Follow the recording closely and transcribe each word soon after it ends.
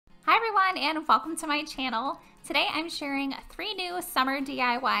everyone and welcome to my channel. Today I'm sharing 3 new summer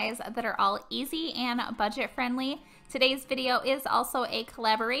DIYs that are all easy and budget friendly. Today's video is also a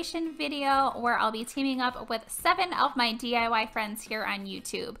collaboration video where I'll be teaming up with 7 of my DIY friends here on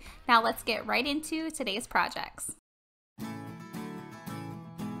YouTube. Now let's get right into today's projects.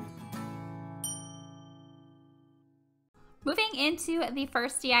 Moving into the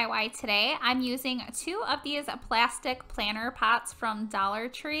first DIY today, I'm using 2 of these plastic planter pots from Dollar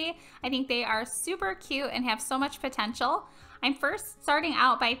Tree. I think they are super cute and have so much potential. I'm first starting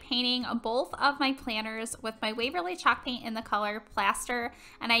out by painting both of my planters with my Waverly chalk paint in the color Plaster,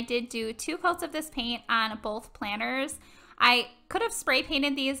 and I did do 2 coats of this paint on both planters. I could have spray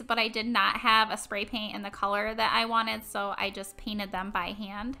painted these, but I did not have a spray paint in the color that I wanted, so I just painted them by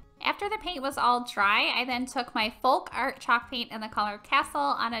hand. After the paint was all dry, I then took my Folk Art chalk paint in the color Castle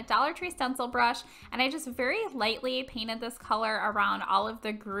on a Dollar Tree stencil brush, and I just very lightly painted this color around all of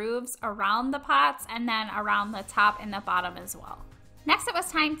the grooves around the pots and then around the top and the bottom as well. Next, it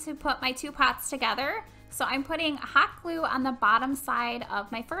was time to put my 2 pots together. So I'm putting hot glue on the bottom side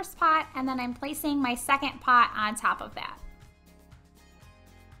of my first pot, and then I'm placing my second pot on top of that.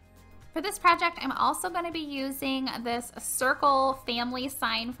 For this project, I'm also going to be using this circle family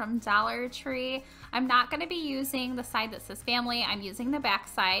sign from Dollar Tree. I'm not going to be using the side that says family, I'm using the back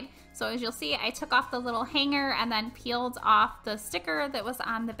side. So as you'll see, I took off the little hanger and then peeled off the sticker that was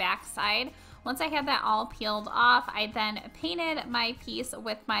on the back side. Once I had that all peeled off, I then painted my piece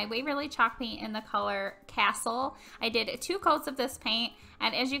with my Waverly chalk paint in the color Castle. I did 2 coats of this paint,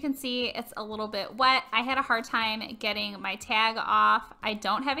 and as you can see, it's a little bit wet. I had a hard time getting my tag off. I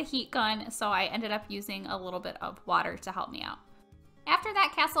don't have a heat gun, so I ended up using a little bit of water to help me out. After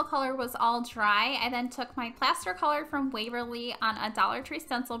that Castle color was all dry, I then took my Plaster color from Waverly on a Dollar Tree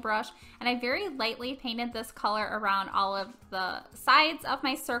stencil brush, and I very lightly painted this color around all of the sides of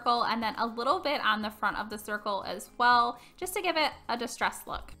my circle and then a little bit on the front of the circle as well, just to give it a distressed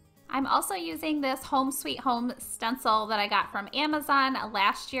look. I'm also using this Home Sweet Home stencil that I got from Amazon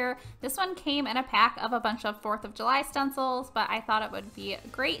last year. This one came in a pack of a bunch of 4th of July stencils, but I thought it would be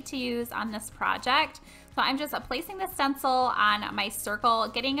great to use on this project. So I'm just placing the stencil on my circle,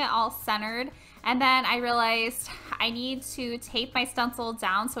 getting it all centered, and then I realized I need to tape my stencil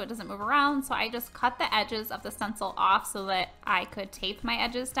down so it doesn't move around, so I just cut the edges of the stencil off so that I could tape my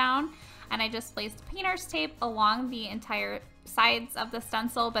edges down. And I just placed painter's tape along the entire sides of the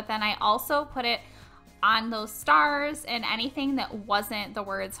stencil, but then I also put it on those stars and anything that wasn't the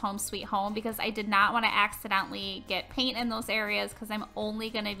words Home Sweet Home, because I did not want to accidentally get paint in those areas because I'm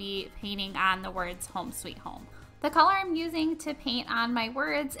only going to be painting on the words Home Sweet Home. The color I'm using to paint on my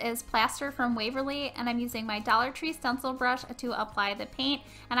words is Plaster from Waverly, and I'm using my Dollar Tree stencil brush to apply the paint,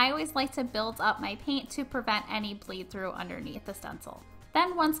 and I always like to build up my paint to prevent any bleed through underneath the stencil.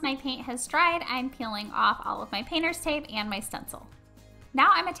 Then once my paint has dried, I'm peeling off all of my painter's tape and my stencil. Now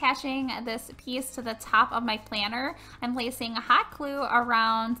I'm attaching this piece to the top of my planner. I'm placing hot glue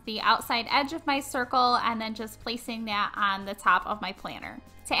around the outside edge of my circle and then just placing that on the top of my planner.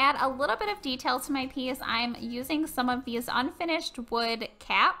 To add a little bit of detail to my piece, I'm using some of these unfinished wood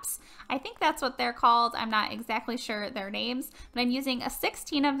caps. I think that's what they're called. I'm not exactly sure their names, but I'm using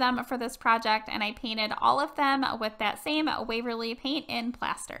 16 of them for this project, and I painted all of them with that same Waverly paint in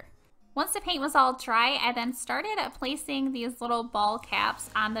Plaster. Once the paint was all dry, I then started placing these little ball caps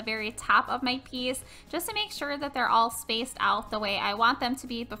on the very top of my piece just to make sure that they're all spaced out the way I want them to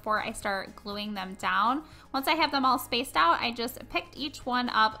be before I start gluing them down. Once I have them all spaced out, I just picked each one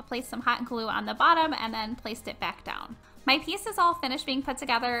up, placed some hot glue on the bottom, and then placed it back down. My piece is all finished being put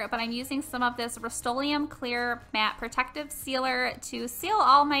together, but I'm using some of this Rust-Oleum Clear Matte Protective Sealer to seal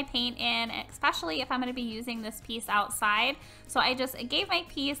all my paint in, especially if I'm going to be using this piece outside. So I just gave my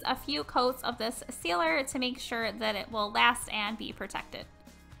piece a few coats of this sealer to make sure that it will last and be protected.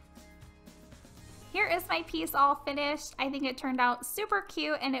 Here is my piece all finished. I think it turned out super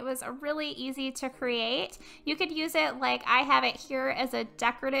cute and it was really easy to create. You could use it like I have it here as a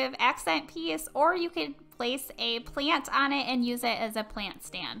decorative accent piece, or you could place a plant on it and use it as a plant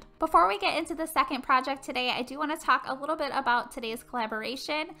stand. Before we get into the second project today, I do want to talk a little bit about today's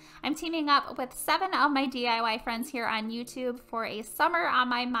collaboration. I'm teaming up with 7 of my DIY friends here on YouTube for a Summer on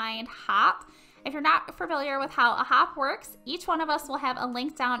My Mind hop. If you're not familiar with how a hop works, each one of us will have a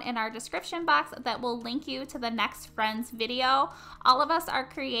link down in our description box that will link you to the next friend's video. All of us are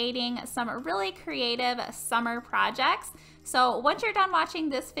creating some really creative summer projects. So once you're done watching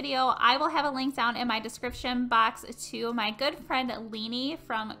this video, I will have a link down in my description box to my good friend Leanie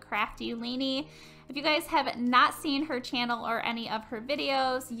from Crafty Leanie. If you guys have not seen her channel or any of her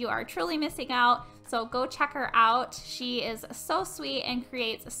videos, you are truly missing out. So go check her out. She is so sweet and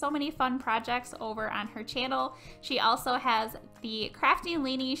creates so many fun projects over on her channel. She also has the Crafty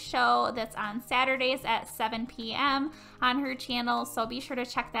Lainey show that's on Saturdays at 7 p.m. on her channel, so be sure to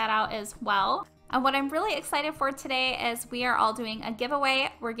check that out as well. And what I'm really excited for today is we are all doing a giveaway.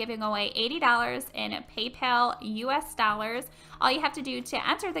 We're giving away $80 in PayPal US dollars. All you have to do to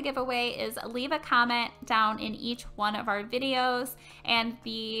enter the giveaway is leave a comment down in each one of our videos. And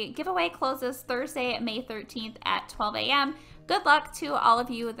the giveaway closes Thursday, May 13th at 12 a.m. Good luck to all of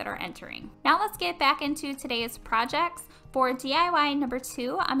you that are entering. Now let's get back into today's projects. For DIY number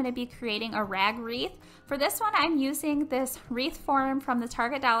 2, I'm going to be creating a rag wreath. For this one, I'm using this wreath form from the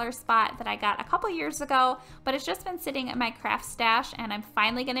Target Dollar Spot that I got a couple years ago, but it's just been sitting in my craft stash and I'm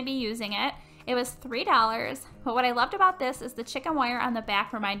finally going to be using it. It was $3, but what I loved about this is the chicken wire on the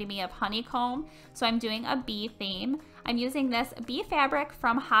back reminded me of honeycomb, so I'm doing a bee theme. I'm using this bee fabric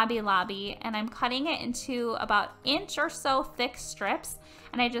from Hobby Lobby and I'm cutting it into about inch or so thick strips,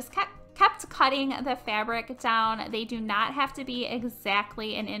 and I just kept cutting the fabric down. They do not have to be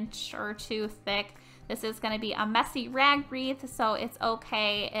exactly an inch or two thick. This is going to be a messy rag wreath, so it's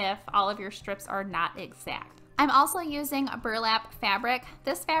okay if all of your strips are not exact. I'm also using burlap fabric.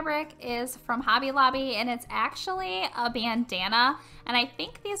 This fabric is from Hobby Lobby and it's actually a bandana, and I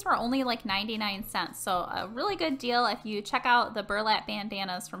think these were only like 99 cents, so a really good deal if you check out the burlap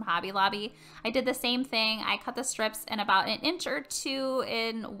bandanas from Hobby Lobby. I did the same thing. I cut the strips in about an inch or two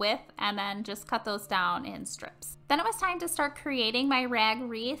in width and then just cut those down in strips. Then it was time to start creating my rag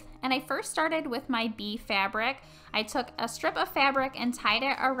wreath, and I first started with my bee fabric. I took a strip of fabric and tied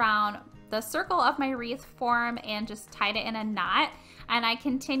it around the circle of my wreath form and just tied it in a knot, and I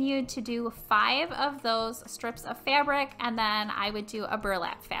continued to do 5 of those strips of fabric, and then I would do a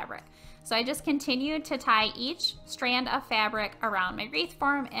burlap fabric. So I just continued to tie each strand of fabric around my wreath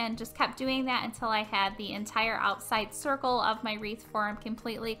form and just kept doing that until I had the entire outside circle of my wreath form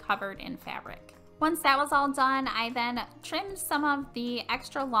completely covered in fabric. Once that was all done, I then trimmed some of the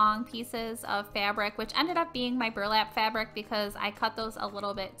extra long pieces of fabric, which ended up being my burlap fabric because I cut those a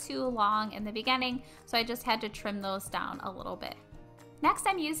little bit too long in the beginning, so I just had to trim those down a little bit. Next,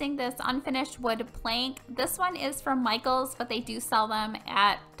 I'm using this unfinished wood plank. This one is from Michael's, but they do sell them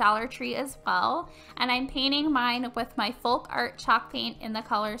at Dollar Tree as well. And I'm painting mine with my Folk Art chalk paint in the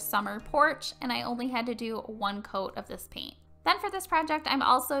color Summer Porch, and I only had to do 1 coat of this paint. Then for this project, I'm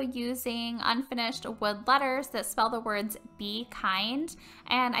also using unfinished wood letters that spell the words "Be Kind."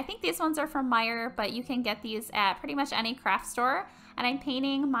 And I think these ones are from Meyer, but you can get these at pretty much any craft store. And I'm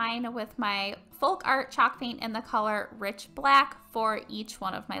painting mine with my Folk Art chalk paint in the color Rich Black for each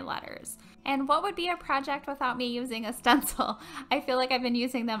one of my letters. And what would be a project without me using a stencil? I feel like I've been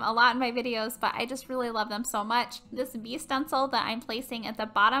using them a lot in my videos, but I just really love them so much. This bee stencil that I'm placing at the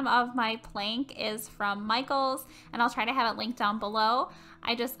bottom of my plank is from Michael's, and I'll try to have it linked down below.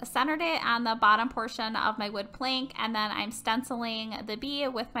 I just centered it on the bottom portion of my wood plank, and then I'm stenciling the bee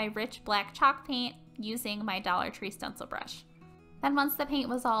with my Rich Black chalk paint using my Dollar Tree stencil brush. Then once the paint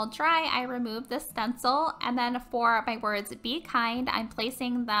was all dry, I removed the stencil, and then for my words "Be Kind," I'm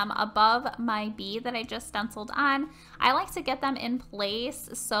placing them above my bee that I just stenciled on. I like to get them in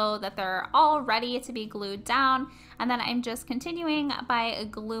place so that they're all ready to be glued down, and then I'm just continuing by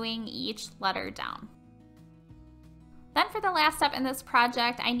gluing each letter down. Then for the last step in this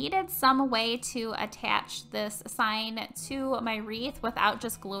project, I needed some way to attach this sign to my wreath without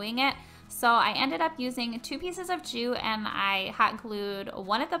just gluing it. So I ended up using 2 pieces of jute, and I hot glued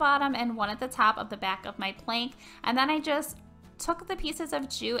one at the bottom and one at the top of the back of my plank. And then I just took the pieces of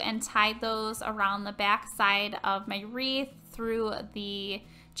jute and tied those around the back side of my wreath through the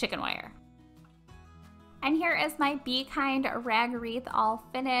chicken wire. And here is my Be Kind rag wreath all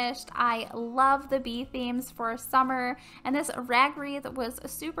finished. I love the bee themes for summer, and this rag wreath was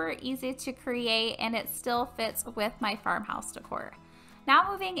super easy to create, and it still fits with my farmhouse decor.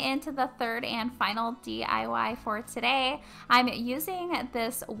 Now moving into the third and final DIY for today, I'm using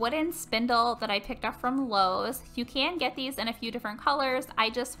this wooden spindle that I picked up from Lowe's. You can get these in a few different colors.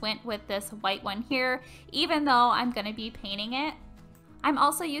 I just went with this white one here, even though I'm going to be painting it. I'm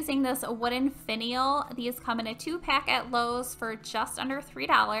also using this wooden finial. These come in a 2-pack at Lowe's for just under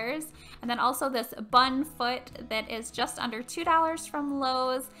 $3. And then also this bun foot that is just under $2 from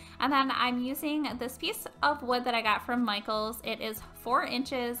Lowe's. And then I'm using this piece of wood that I got from Michael's. It is 4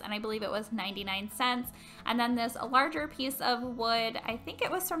 inches and I believe it was 99 cents. And then this larger piece of wood, I think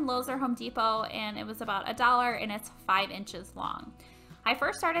it was from Lowe's or Home Depot, and it was about $1 and it's 5 inches long. I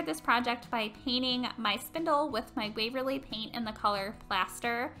first started this project by painting my spindle with my Waverly paint in the color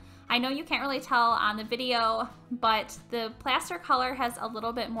Plaster. I know you can't really tell on the video, but the plaster color has a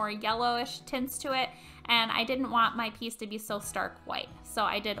little bit more yellowish tints to it, and I didn't want my piece to be so stark white. So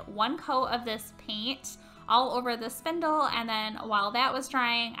I did one coat of this paint all over the spindle, and then while that was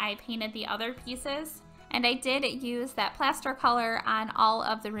drying, I painted the other pieces. And I did use that plaster color on all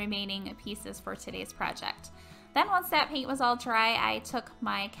of the remaining pieces for today's project. Then once that paint was all dry, I took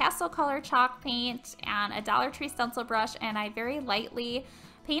my Castle Color chalk paint and a Dollar Tree stencil brush, and I very lightly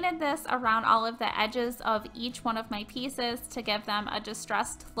painted this around all of the edges of each one of my pieces to give them a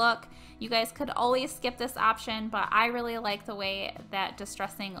distressed look. You guys could always skip this option, but I really like the way that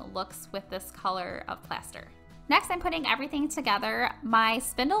distressing looks with this color of plaster. Next, I'm putting everything together. My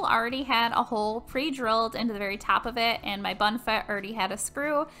spindle already had a hole pre-drilled into the very top of it, and my bun foot already had a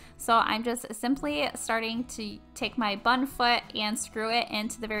screw. So I'm just simply starting to take my bun foot and screw it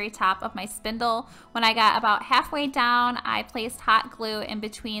into the very top of my spindle. When I got about halfway down, I placed hot glue in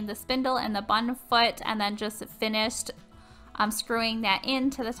between the spindle and the bun foot, and then just finished screwing that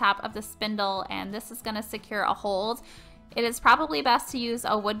into the top of the spindle, and this is going to secure a hold. It is probably best to use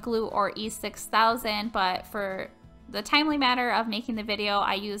a wood glue or E6000, but for the timely matter of making the video,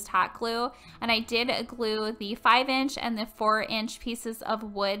 I used hot glue, and I did glue the 5-inch and the 4-inch pieces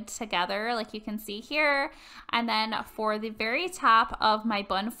of wood together, like you can see here. And then for the very top of my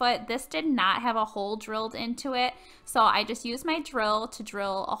bun foot, this did not have a hole drilled into it, so I just used my drill to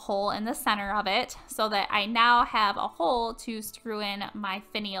drill a hole in the center of it so that I now have a hole to screw in my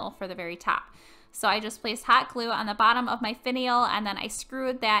finial for the very top. So I just placed hot glue on the bottom of my finial, and then I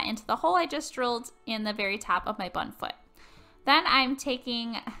screwed that into the hole I just drilled in the very top of my bun foot. Then I'm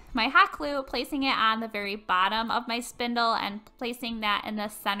taking my hot glue, placing it on the very bottom of my spindle, and placing that in the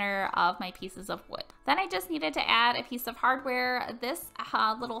center of my pieces of wood. Then I just needed to add a piece of hardware. This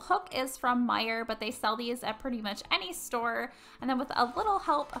little hook is from Meyer, but they sell these at pretty much any store. And then with a little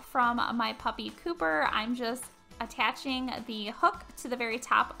help from my puppy Cooper, I'm just attaching the hook to the very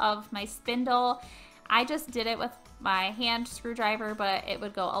top of my spindle. I just did it with my hand screwdriver, but it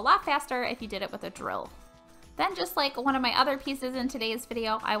would go a lot faster if you did it with a drill. Then, just like one of my other pieces in today's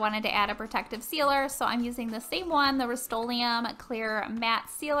video, I wanted to add a protective sealer, so I'm using the same one, the Rust-Oleum Clear Matte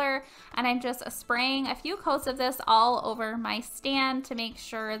Sealer, and I'm just spraying a few coats of this all over my stand to make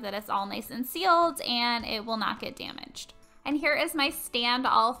sure that it's all nice and sealed and it will not get damaged. And here is my stand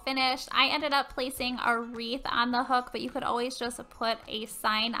all finished. I ended up placing a wreath on the hook, but you could always just put a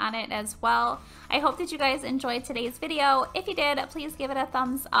sign on it as well. I hope that you guys enjoyed today's video. If you did, please give it a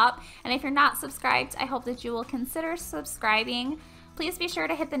thumbs up. And if you're not subscribed, I hope that you will consider subscribing. Please be sure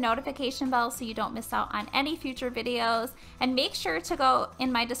to hit the notification bell so you don't miss out on any future videos. And make sure to go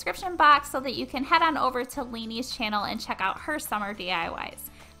in my description box so that you can head on over to Lainey's channel and check out her summer DIYs.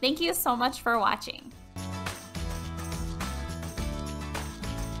 Thank you so much for watching.